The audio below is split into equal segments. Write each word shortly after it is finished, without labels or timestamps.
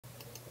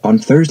On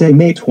Thursday,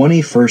 May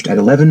 21st at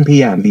 11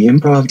 p.m. the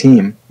improv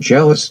team,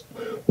 Jealous,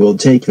 will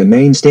take the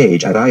main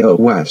stage at I.O.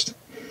 West.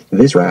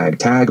 This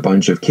ragtag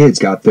bunch of kids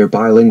got their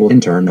bilingual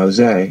intern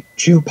Jose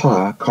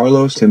Chupa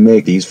Carlos to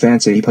make these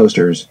fancy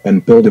posters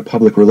and build a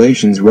public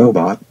relations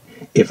robot.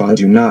 If I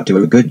do not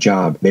do a good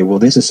job, they will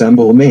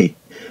disassemble me.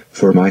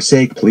 For my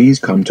sake, please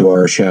come to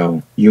our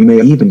show. You may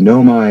even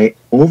know my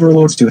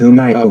overlords to whom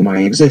I owe my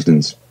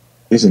existence.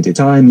 Isn't it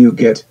time you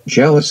get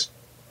jealous?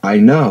 I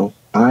know,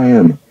 I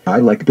am. I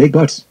like big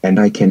butts, and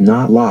I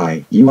cannot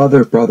lie. You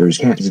other brothers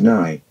can't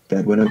deny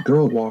that when a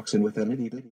girl walks in with an itty bitty